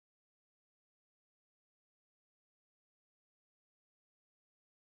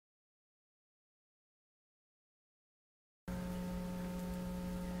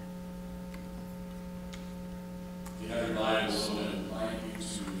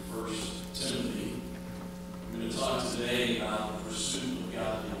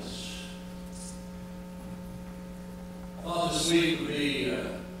this week would be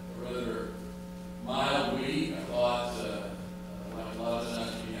a rather mild week. I thought, like a lot of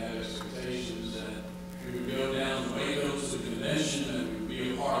times we have expectations that we would go down to Waco to the convention and we would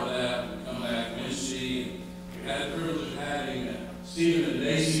be a part of that. We would come back Wednesday. We had the privilege of having Stephen and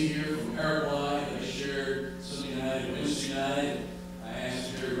Daisy here from Paraguay. They shared Sunday night and Wednesday night. I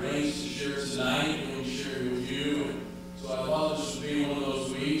asked Jerry Raines to share tonight, and we share with you. And so I thought this would be one of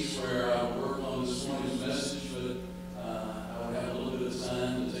those weeks where I would work on this morning's message, but I would have a little bit of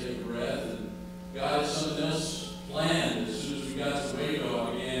time to take a breath. And God had something else planned. As soon as we got to Waco,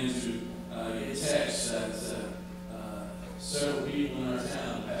 I began to get texts that several people in our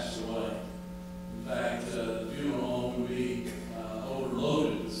town passed away. In fact, the funeral home would be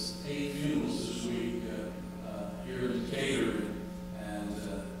overloaded with 8 funerals this week here in Decatur. And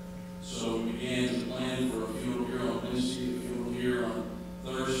so we began to plan for a funeral here on Wednesday, a funeral here on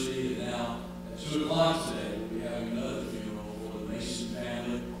Thursday, and now at 2 o'clock today we'll be having another funeral for the Mason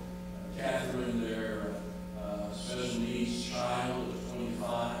family. Catherine, their special needs child of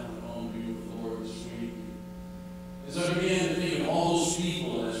 25, went home to be with the Lord this week. As I began to think of all those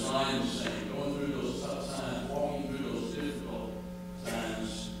people, as Ryan was saying, going through those tough times, walking through those difficult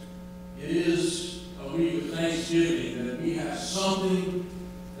times, it is a week of Thanksgiving that we have something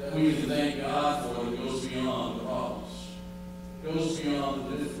that we can thank God for that goes beyond the problems. It goes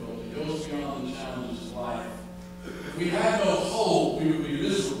beyond the difficulty. It goes beyond the challenges of life. If we had no hope, we would be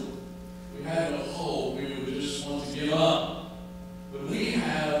miserable. If we had no hope, we would just want to give up. But we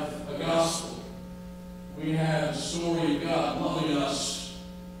have a gospel. We have the story of God loving us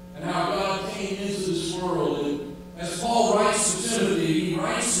and how God came into this world. And as Paul writes to Timothy, he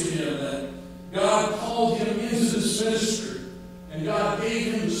writes to him that God called him into this ministry, and God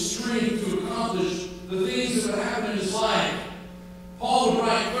gave him the strength to accomplish the things that would happen in his life. Paul would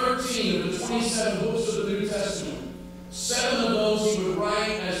write 13 of the 27 books of the New Testament. 7 of those he would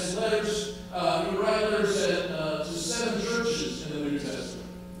write as letters. He would write letters to 7 churches in the New Testament.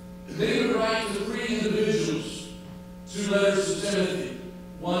 Then he would write to 3 individuals, 2 letters to Timothy,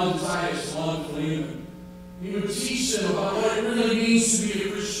 1 to Titus, 1 to Philemon. He would teach them about what it really means to be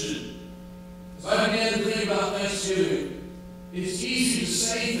a Christian. As I began to think about Thanksgiving, it's easy to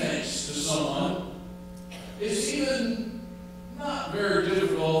say thanks to someone. It's even not very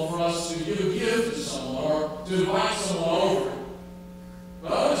difficult for us to give a gift to someone or to invite someone over.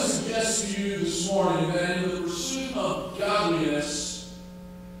 But I want to suggest to you this morning that in the pursuit of godliness,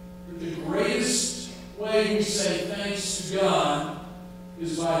 the greatest way we say thanks to God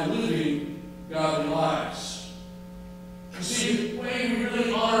is by living godly lives. You see, the way we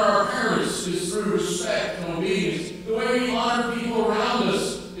really honor our parents is through respect and obedience. The way we honor people around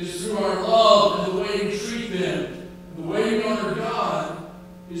us is through our love and the way we treat them. The way we honor God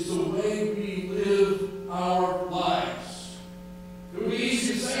is the way we live our lives. It would be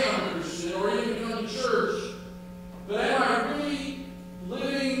easy to say I'm a Christian or even come to church, but am I really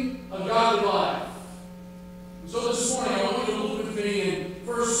living a godly life? And so this morning I want you to look with me in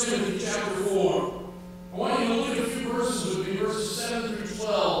 1 Timothy chapter 4. I want you to look at a few verses with me, verses 7 through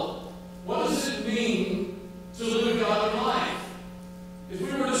 12. What does it mean to live a godly life? If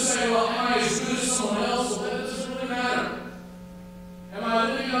we were to say, well, am I as good as someone else? Well, that doesn't really matter. Am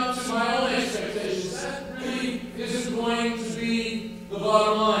I living up to my own expectations? That really isn't going to be the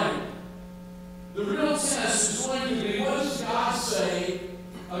bottom line. The real test is going to be, what does God say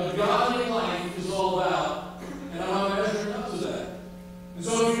a godly life is all about? And am I measuring up to that? And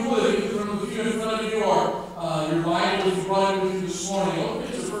so if you would, if you in front of you or your Bible, if you brought it with you this morning, open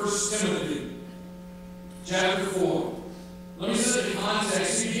it to 1 Timothy chapter 4. Let me set the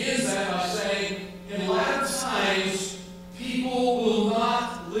context. He begins that by saying, in latter times, people will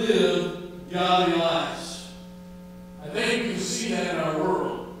not live godly lives. I think we can see that in our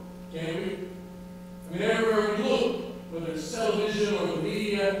world, can't we? I mean, everywhere we look, whether it's television or the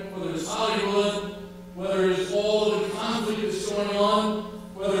media, whether it's Hollywood, whether it's all of the conflict that's going on,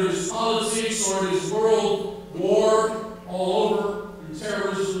 whether it's politics or it is world war all over, through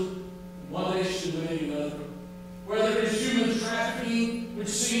terrorism, one nation winning another, whether it's human trafficking, which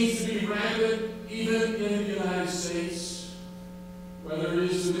seems to be rampant even in the United States, whether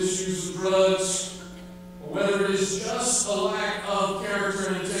it is the misuse of drugs, or whether it is just a lack of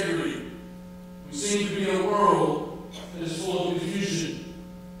character and integrity. We seem to be in a world that is full of confusion.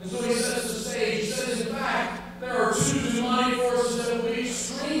 And so he sets the stage. He says, in fact, there are 2 demonic forces that will be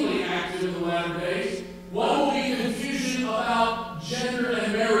extremely active in the latter days. One will be confusion about gender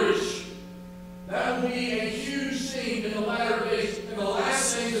and marriage. That will be a huge thing in the latter days. In the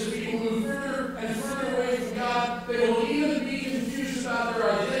last days, as people move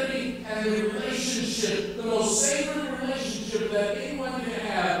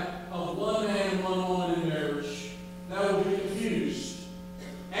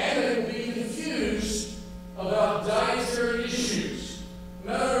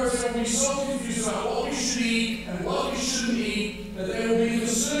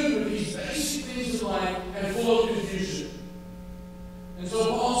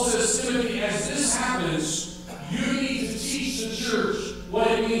says, Timothy, as this happens, you need to teach the church what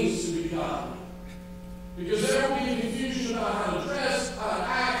it means to be godly. Because there will be confusion about how to dress, how to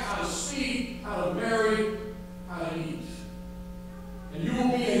act, how to speak, how to marry, how to eat. And you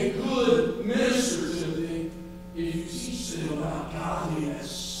will be a good minister, Timothy, if you teach them about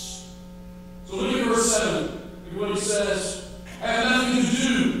godliness. So look at verse 7. Look at what he says. Have nothing to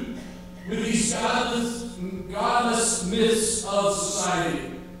do with these godless myths of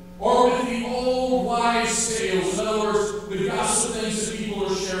society, or with the old wives' tales. In other words, the gossip things that people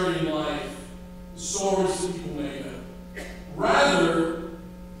are sharing in life, the stories that people make up. Rather,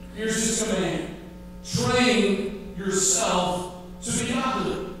 here's his command: train yourself to be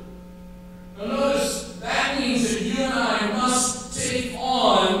godly. Now notice, that means that you and I must take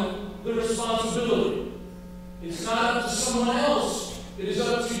on the responsibility. It's not up to someone else. It is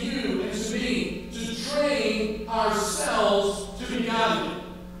up to you and to me to train ourselves to be godly.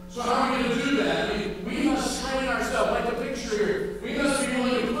 So how are we going to do that? I mean, we must train ourselves, like the picture here. We must be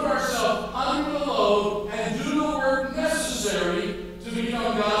willing to put ourselves under the load and do the work necessary to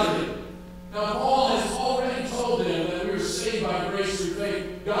become godly. Now, Paul has already told them that we are saved by grace through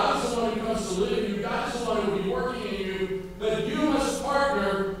faith. God is the one who comes to live in you. God is the one who will be working in you. But you must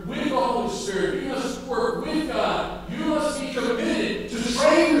partner with the Holy Spirit. You must work with God. You must be committed to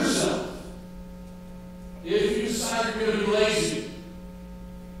train yourself. If you decide you're going to be lazy,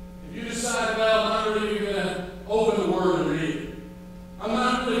 if you decide, well, I'm not really going to open the Word and read it, I'm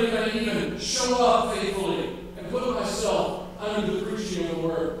not really going to even show up faithfully and put myself under the preaching of the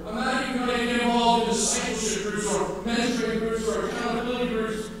Word, I'm not even going to get involved in discipleship groups or mentoring groups or accountability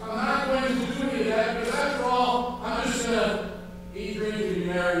groups, I'm not going to do any of that, because after all, I'm just going to eat, drink, and be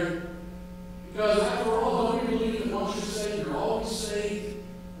merry. Because after all, don't we believe that once you're saved, you're always saved?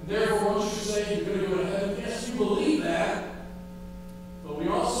 And therefore, once you're saved, you're going to go to heaven? Yes, we believe that. But we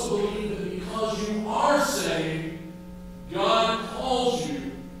also believe that because you are saved, God calls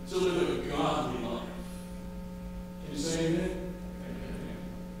you to live a godly life. Can you say amen?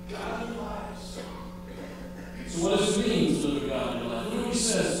 Godly lives. So what does it mean to live a godly life? Look what he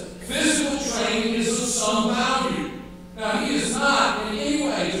says. Physical training is of some value. Now, he is not in any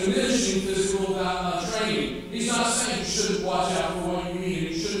way diminishing physical training. He's not saying you shouldn't watch out for what you eat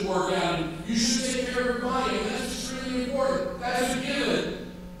and you shouldn't work out and you should take care of your body, and that's just really important. That's a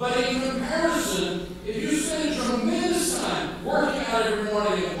given. But in comparison, if you spend a tremendous time working out every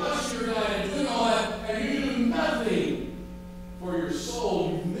morning and watching your diet and doing all that, and you do nothing for your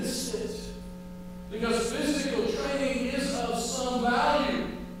soul, you've missed it. Because physical training is of some value.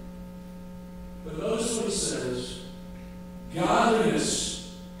 But notice what he says.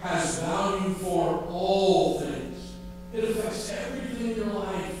 Godliness has value for all things. It affects everything in your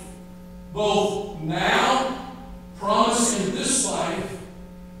life, both now, promise in this life,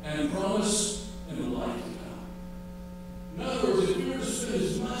 and promise in the life to come. In other words, if we were to spend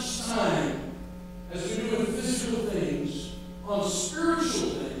as much time as we do in physical things on spiritual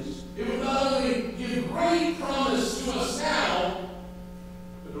things, it would not only give great promise to us now,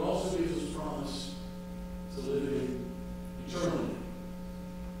 but it also gives us promise to live in eternally.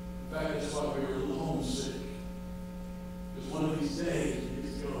 In fact, that's why we were a little homesick. Because one of these days we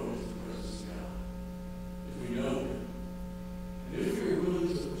get to go into the presence of God. If we know Him. And if we are willing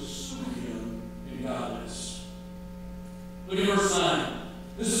to pursue Him in godliness. Look at verse 9.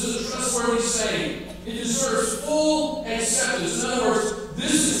 This is a trustworthy saying. It deserves full acceptance. In other words,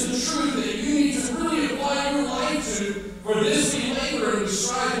 this is the truth that you need to really apply your life to. For this we labor and we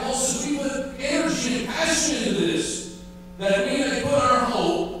strive. Also, we put energy and passion into this, that we may put our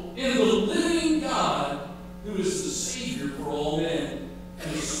hope in the living God, who is the Savior for all men,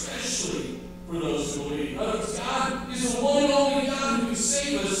 and especially for those who believe. In other words, God is the one and only God who can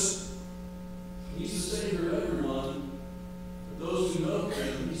save us. He's the Savior of everyone. But those who know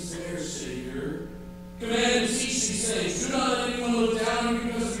Him, He's their Savior. Command and teach these things. Do not let anyone look down on you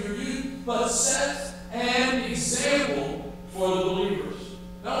because of your youth, but set an example for the believers.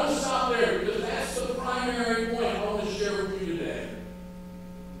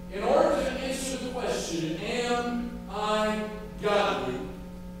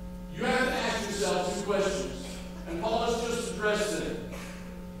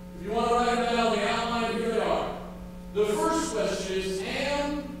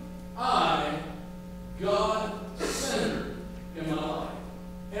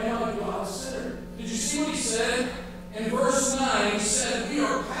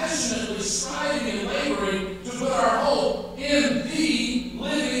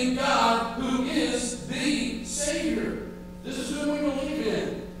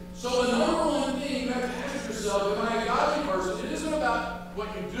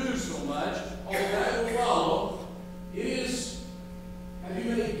 you do so much, all that will follow. It is, have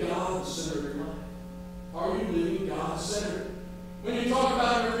you made God the center of your life? Are you living God-centered? When you talk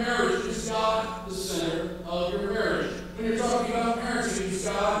about your marriage, is God the center of your marriage? When you're talking about parenting, is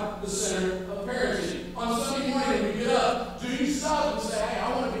God the center of parenting? On Sunday morning when you get up, do you stop and say, hey,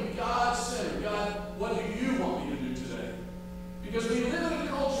 I want to be God-centered? God, what do you want me to do today? Because we live in a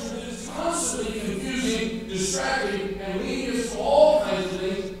culture that is constantly confusing, distracting, and leading us to all kinds of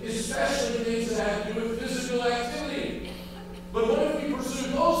things, especially things that have to do with physical activity. But what if we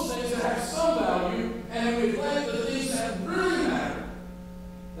pursue those things that have some value and we neglect the things that really matter?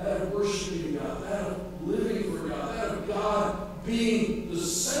 That of worshiping God, that of living for God, that of God being the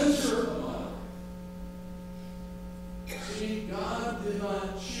center of my life. See, God did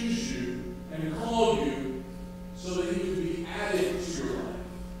not choose you and call you so that He would be added to your life.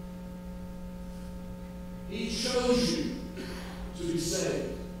 He chose you to be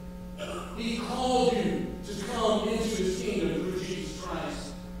saved. He called you to come into His kingdom through Jesus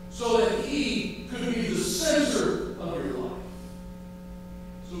Christ so that He could be the center of your life.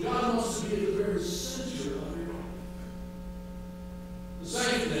 So God wants to be at the very center of your life. The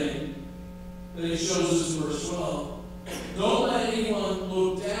second thing that He shows us in verse 12, don't let anyone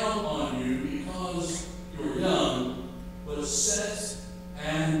look down on you because you're young, but set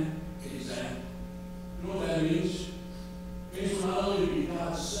an example. You know what that means? It means not only to be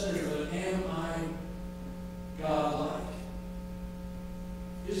God-centered, but am I God-like?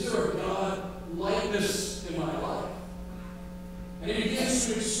 Is there a God-likeness in my life? And He begins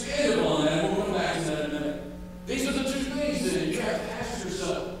to expand upon that, and we'll come back to that in a minute. These are the two things that you have to ask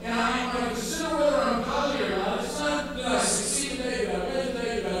yourself. And I consider whether I'm godly or not. It's not that I succeed today, that I win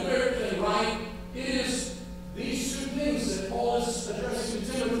today, that I do everything right. It is these two things that Paul is addressing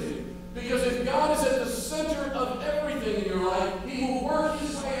to Timothy. Because if God is at the center of everything in your life, He will work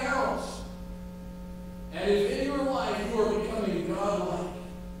His way out. And if in your life you are becoming God-like,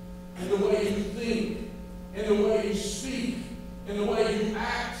 in the way you think, in the way you speak, in the way you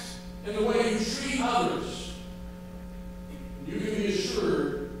act, in the way you treat others, you can be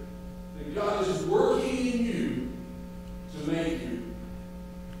assured that God is working in you to make you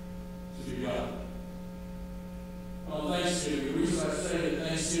to be God. On Thanksgiving, the reason I say that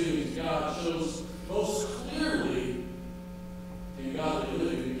Thanksgiving is God shows most clearly in godly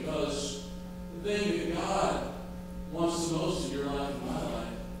living, because the thing that God wants the most in your life and my life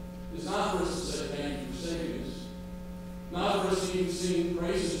is not for us to say thank you for saving us, not for us to even sing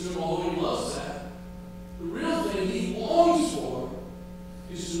praises to Him, although He loves that. The real thing He longs for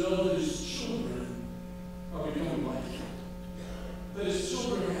is to know that His children are becoming like Him. That His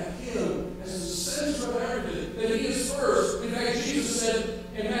children have Him as the center of everything. That He is first. In fact, Jesus said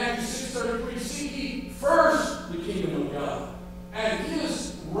in Matthew 6:33, seek ye first the kingdom of God and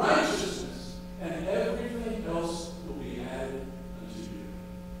His righteousness, and everything else will be added unto you.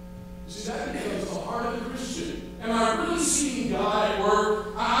 You see, that becomes the heart of the Christian. Am I really seeking God at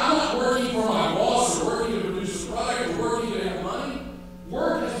work? I'm not working for my boss, or working to produce a product, or working to have money.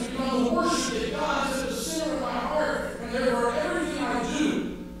 Work has become the worship that God is at the center of my heart, and therefore everything I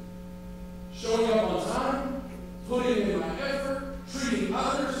do, showing up on time, putting in my effort, treating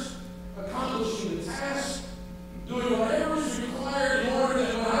others, accomplishing the task, doing whatever is required in order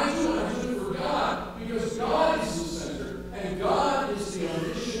that when I do it for God, because God is the center, and God is the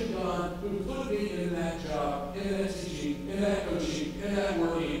omniscient God who put me in that job, in that teaching, in that coaching, in that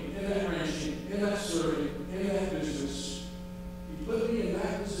working, in that ranching, in that serving, in that business. He put me in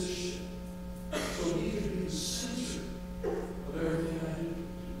that position so He could be the center of everything I do.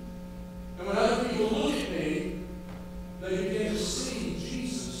 And when other people look at me, they begin to see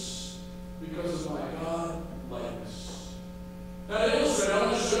Jesus because of my God-likeness. Now, to illustrate, I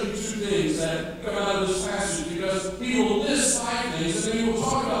want to show you two things that come out of this passage, because he will list 5 things, and then he will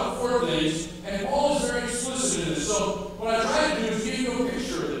talk about 4 things, and Paul is very explicit in this. So what I try to do is give you a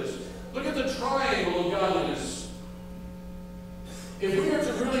picture of this. Look at the triangle of godliness. If we are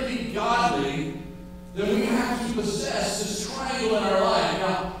to really be godly, then we have to possess this triangle in our life.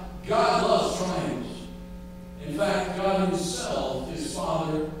 Now, God loves triangles. In fact, God Himself is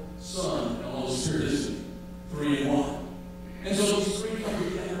Father, Son, and Holy Spirit, isn't He? 3 in 1. And so these 3 come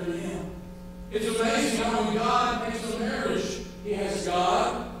together in Him. It's amazing how when God makes a marriage, He has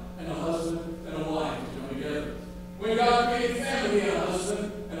God and a husband and a wife to come together. When God created family, He had a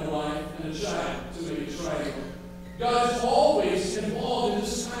husband and a wife and a child to make a triangle. God is always involved in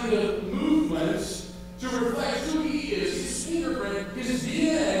this kind of movement to reflect who He is, His fingerprint, His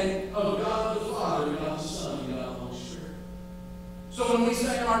DNA of God the Father, God the Son, and God the Holy Spirit. So when we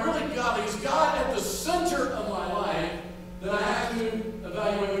say, am I really godly? Is God at the center of my life? Then I have to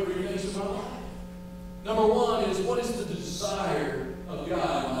evaluate desire of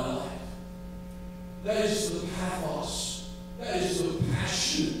God in my life. That is the pathos. That is the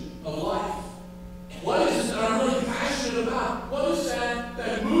passion of life. What is it that I'm really passionate about? What is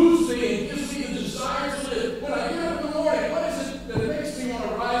that moves me and gives me the desire to live? When I get up in the morning, what is it that makes me want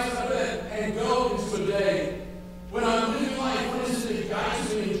to rise out of bed and go into a day? When I'm living life, what is it that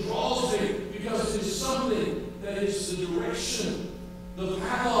guides me and draws me? Because it is something that is the direction, the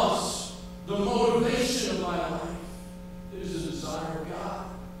pathos, the motivation of my life. It is the desire of God.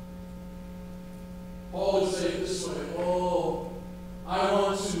 Paul would say it this way, oh, I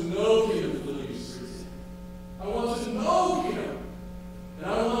want to know Him, Philippians 3:10. I want to know Him. And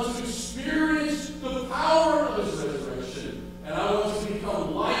I want to experience the power of His resurrection. And I want to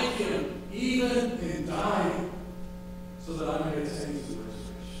become like Him, even in dying, so that I may attain to the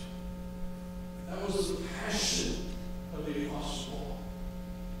resurrection. That was the passion of the Apostle Paul.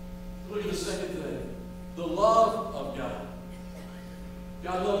 Look at the second thing. The love of God.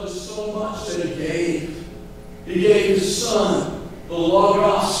 God loved us so much that He gave. He gave His Son, the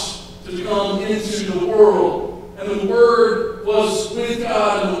Logos, to come into the world. And the Word was with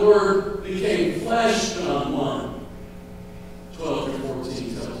God, and the Word became flesh, John 1, 12 through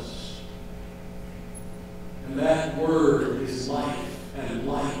 14 tells us. And that Word is life and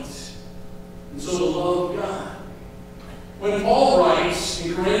light. And so the love of God. When Paul writes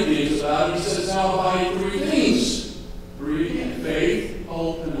in Corinthians about it, he says, now by three things. Three again: faith,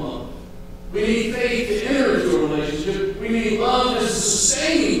 hope, and love. We need faith to enter into a relationship. We need love as a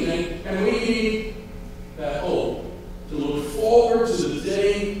sustaining thing. And we need that hope to look forward to the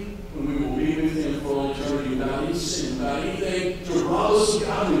day when we will be with Him for all eternity without any sin, without anything to rob us of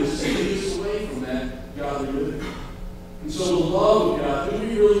godliness and lead us away from that godly living. And so the love of God, do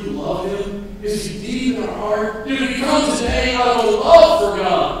we really love Him? Is He deep in our heart? Did we come today out of a love for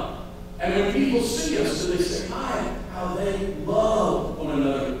God? And when people see us, do they say, my, how they love one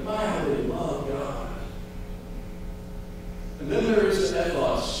another. My, how they love God. And then there is the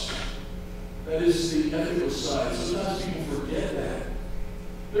ethos. That is the ethical side. Sometimes people forget that.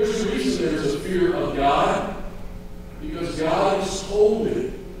 There's a reason there's a fear of God. Because God is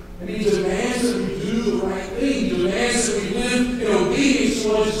holy. And He demands that we do the right thing. He demands that we live in obedience to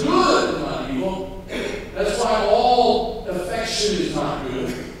what is good and not evil. That's why all affection is not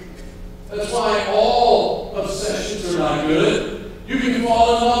good. That's why all obsessions are not good. You can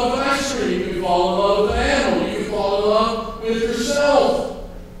fall in love with ice cream. You can fall in love with an animal. You can fall in love with yourself.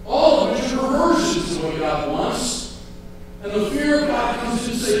 All of which are perversions of what God wants. And the fear of God comes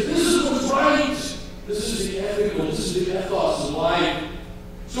in and says, this is what's right. This is the ethical, this is the ethos of life.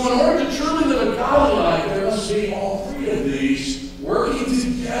 So in order to truly live a godly life, there must be all three of these working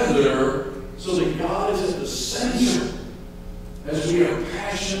together so that God is at the center as we are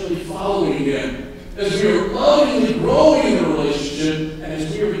passionately following Him, as we are lovingly growing in the relationship, and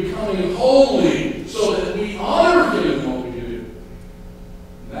as we are becoming holy so that we honor Him in what we do.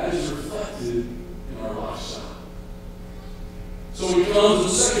 And that is reflected in our lifestyle. So we come to the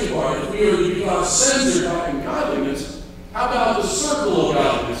second part. If we are to be God-centered in godliness, how about the circle of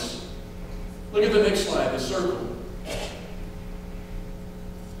godliness? Look at the next slide, the circle.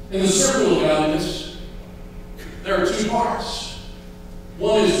 In the circle of godliness, there are two parts.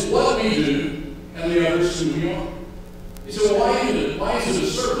 One is what we do, and the other is who we are. You say, well, why is it a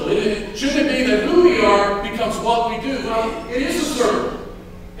circle? Shouldn't it be that who we are becomes what we do? Well, it is a circle.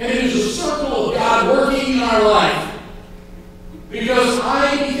 And it is a circle of God working in our life. Because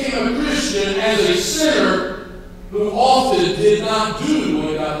I became a Christian as a sinner who often did not do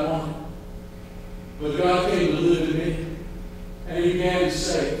what God wanted. But God came to live in me. And He began to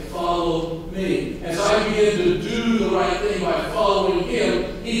say, follow me. As I began to do the right thing by following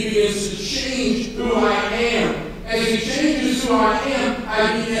Him, He begins to change who I am. As He changes who I am,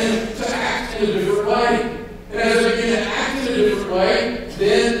 I begin to act in a different way. And as I begin to act in a different way,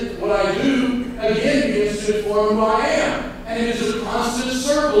 then what I do, again, begins to inform who I am. And it is a constant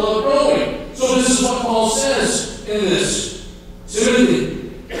circle of growing. So this is what Paul says in this.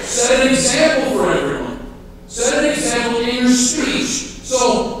 Timothy, set an example for everyone. Set an example in your speech.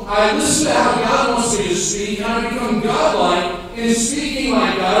 So I listen to how God wants me to speak, and I become godlike in speaking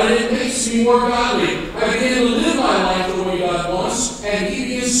like God, and it makes me more godly. I begin to live my life the way God wants, and He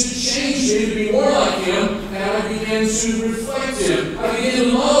begins to change me to be more like Him, and I begin to reflect Him. I begin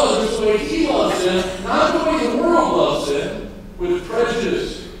to love others the way He loves them, not the way the world loves them, with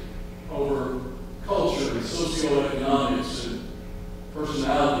prejudice over culture and socioeconomics and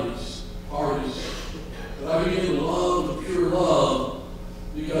personalities, parties. But I begin to love with pure love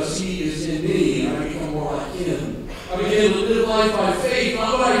because He is in me and I become more like Him. I begin to live life by faith,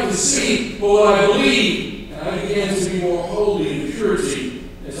 not what I can see, but what I believe. And And I began to be more holy in purity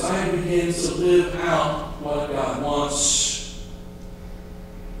as I began to live out what God wants.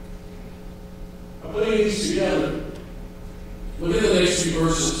 I'm putting these together. Look at the next few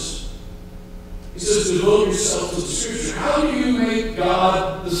verses. He says, devote yourself to the Scripture. How do you make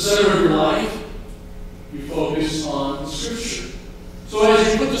God the center of your life? You focus on the Scripture. So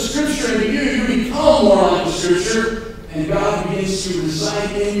as you put the Scripture into you, you become more like the Scripture, and God begins to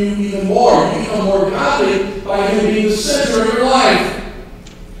reside in you even more. You become more godly by Him being the center of your life.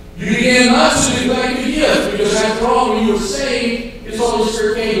 You begin not to neglect the gift, because after all, when you were saved, His Holy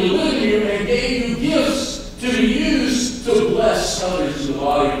Spirit came to live in you and gave you gifts to be used to bless others in the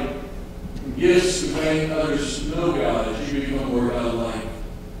body. Gifts to make others know God as you become more God-like.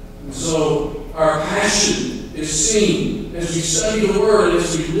 And so our passion is seen as we study the Word and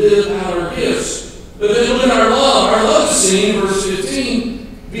as we live out our gifts. But then look at our love. Our love is seen in verse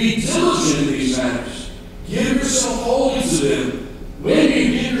 15. Be diligent in these matters. Give yourself wholly to them. When do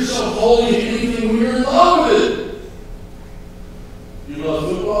you give yourself wholly to anything? When you're in love with it. You love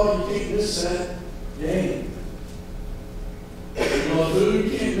football, you can't miss that game. You love food,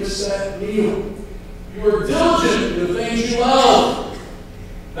 you can't miss that meal. You are diligent in the things you love.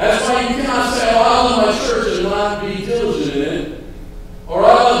 That's why you cannot say, oh, I love my church and not be diligent in it. Or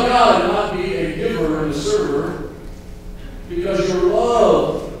I love God and not be a giver and a server. Because your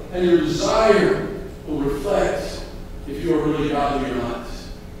love and your desire will reflect if you are really godly or not.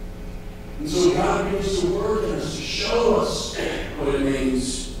 And so God begins to work in us to show us what it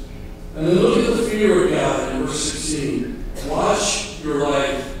means. And then look at the fear of God in verse 16. Watch your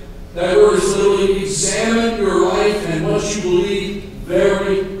life. That word is literally examine your life and what you believe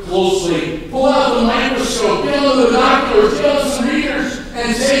very closely. Pull out the microscope, get on the binoculars, get on some readers,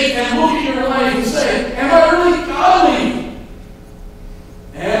 and take and look at your life and say, am I really godly?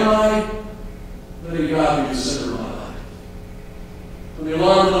 Am I letting God be the center of my life? When the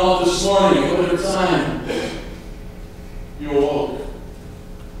alarm went off this morning, at whatever time you awoke,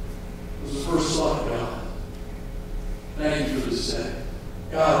 it was the first thought of God. Thank you for this day.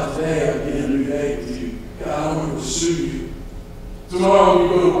 God, today I begin a new day with you. God, I want to pursue you. Tomorrow when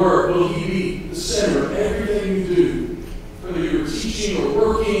you go to work, will He be the center of everything you do? Whether you were teaching or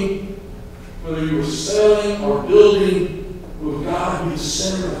working, whether you were selling or building, will God be the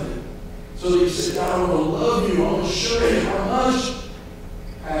center of it? So that you say, God, I want to love you. I want to show you how much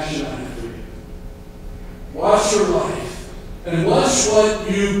passion I have for you. Watch your life and watch what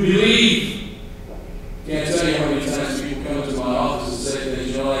you believe. Can't tell you how many times people come to my office and say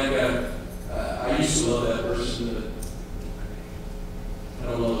things, I used to love that person, but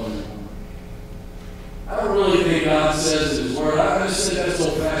I don't love them anymore. I don't really think God says in His Word. I just think that's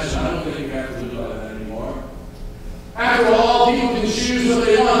old-fashioned. I don't think you have to live by that anymore. After all, people can choose what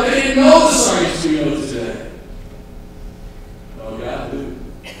they want. They didn't know the science we know today. No, God did. In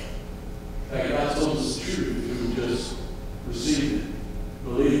fact, God told us the truth if we would just receive it,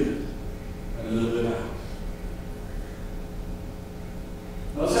 believe it, and live it out.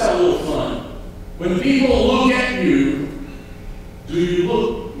 Let's have a little fun. When people look at you, do you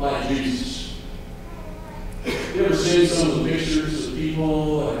look like Jesus? You ever seen some of the pictures of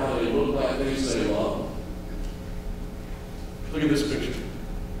people and how they look like things they love? Look at this picture.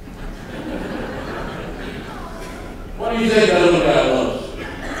 What do you think that little guy loves?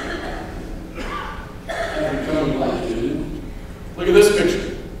 And becoming like you, didn't it? Look at this picture.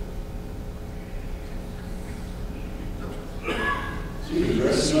 You can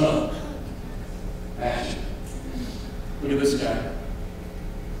dress him up. Action. Look at this guy.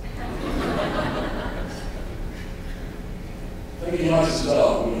 I think he likes his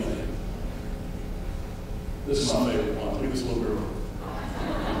dog. What do you think? This is my favorite one. Look at this little girl.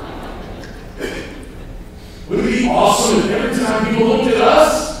 Wouldn't it be awesome if every time people looked at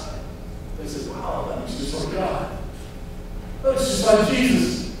us, they said, wow, that looks just like God. That looks just like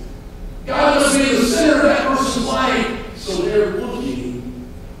Jesus. God must be in the center of that person's life, so they're looking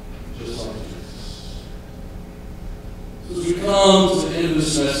just like Jesus. So as we come to the end of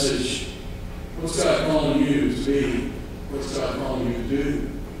this message, what's God calling you to be? What's God calling you to do?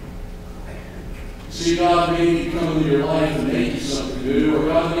 See, God may need to come into your life and make you something to do, or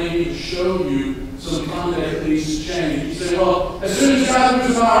God may need to show you some conduct that needs to change. You say, well, as soon as God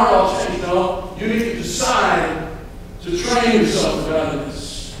moves my heart, I'll change. No, you need to decide to train yourself for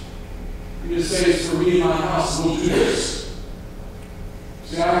godliness. You just say, it's for me and my house, we'll do this.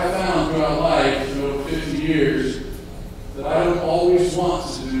 See, I have found throughout life, over 50 years, that I don't always want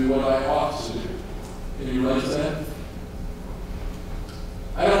to do what I ought to do. Can you relate to that?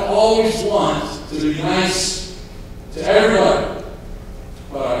 I don't always want to be nice to everybody,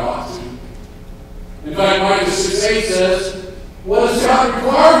 but I ought to. In fact, my Titus 6:8 says, what does God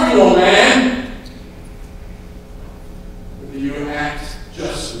require of you, O man? That you act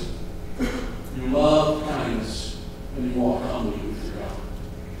justly, you love kindness, and you walk humbly with your God.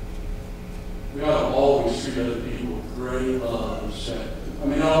 We ought to always treat other people with great love and respect. I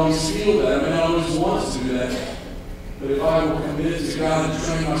may not always feel that. I may not always want to do that. But if I will commit to God and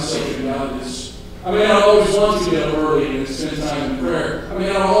train myself in godliness, I may not always want to get up early and spend time in prayer. I may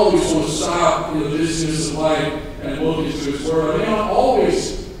not always want to stop in the busyness of life and look into His Word. I may not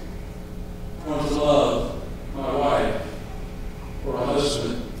always want to love my wife, or a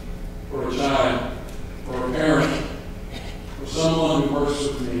husband, or a child, or a parent, or someone who works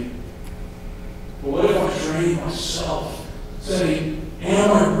with me. But what if I train myself, saying,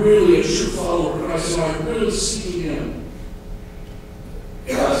 am I really a true follower of Christ? Am I really seeking Him?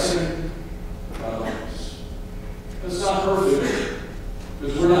 God said, God loves. That's not perfect,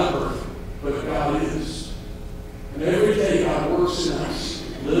 because we're not perfect, but God is. And every day God works in us,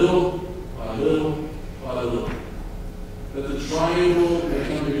 little by little by little. That the triangle may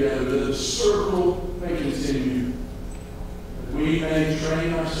come together, that the circle may continue, that we may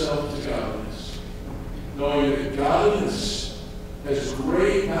train ourselves to godliness, knowing that godliness has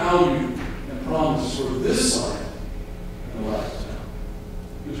great value and promise for this life and the life to come.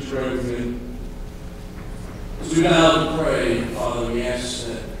 Would you pray with me? As we bow to pray, Father, we ask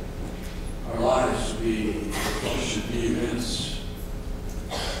that our lives should be events.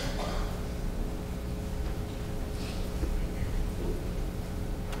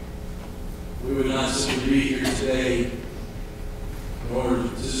 We would not simply be here today in order to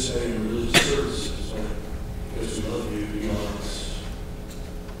participate in religious services, but because we love you, you love us.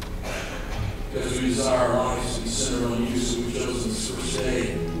 Because we desire our lives to be centered on you, so we've chosen this first day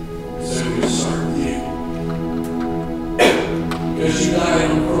and say we're going to start with you. Because you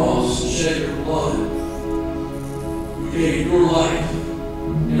died on the cross and shed your blood, you gave your life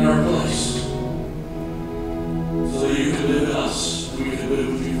in our place, so that you could live in us and we could live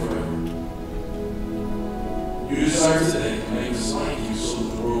with you forever. You desire today to make us like you so that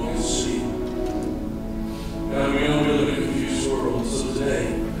the world can see. God, we know we live in a confused world, so today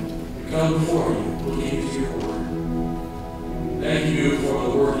we come before you, looking into your word. Thank you for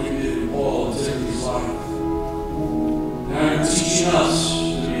the work you did in Paul and Timothy's life. Now you're teaching us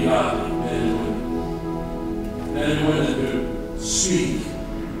to be godly men and women. Men and women who speak,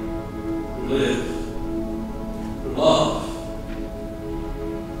 who live, who love,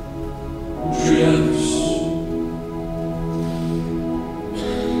 who treat others.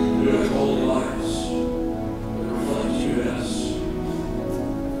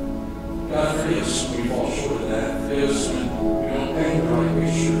 God, forgive us when we fall short of that. Forgive us when we don't paint the right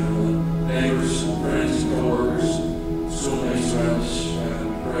picture of the neighbors, friends, co-workers, schoolmates around us. God,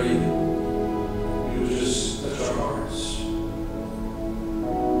 we pray that you would just touch our hearts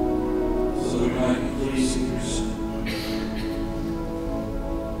so that we might be pleasing to your Son.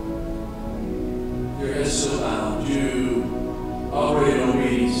 Your head still bowed. Would you operate in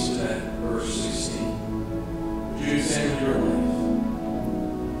obedience to that verse 16? Would you examine your life?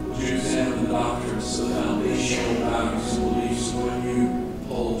 You examine the doctrines, the foundational values and beliefs of what you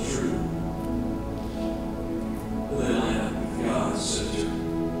hold true. And then line up with God-centered,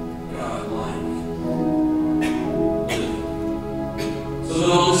 God-like living. So that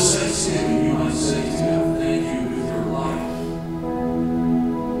on this Thanksgiving you might say to God, thank you with your life.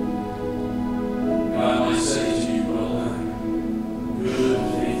 God might say to you, well done, good and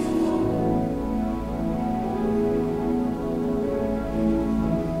faithful follower.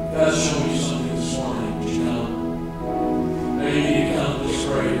 God, show me something this morning. Would you come? Maybe you need to come to this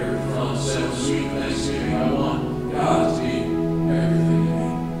prayer from Seven Sweet Thanksgiving. I want God to be everything to me.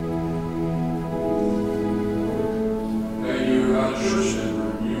 Maybe you're not a church member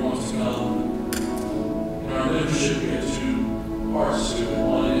and you want to come. In our membership, we have two parts to it.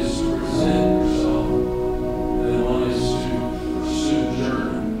 One is to present yourself, and then one is to pursue the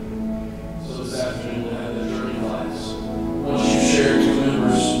journey. So this afternoon we'll have that journey class. Once you share with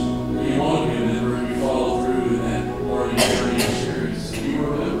members, you want to be a member and you follow through in that learning journey experience, you are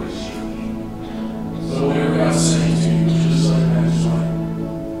a member of this church. So whatever God's saying to you, just like Pastor Mike.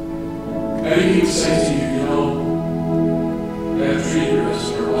 Maybe He would say to you, you know, you have treated the rest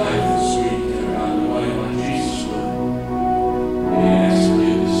of your life this week in a godly way like Jesus would. You need to ask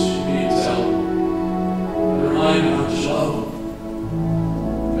forgiveness. You need to tell Him. Remind Him how much you love Him.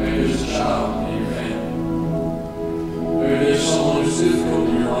 Maybe there's a child in your family. Maybe there's someone who's difficult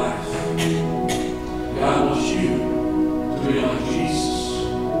in your life. God wants you to be like Jesus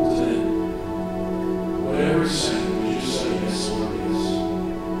today. Whatever He's saying, would you say, yes, Lord, yes.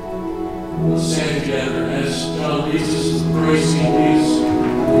 Let's stand together as John leads us to praise Him.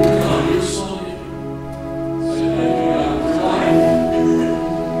 Please come, your song.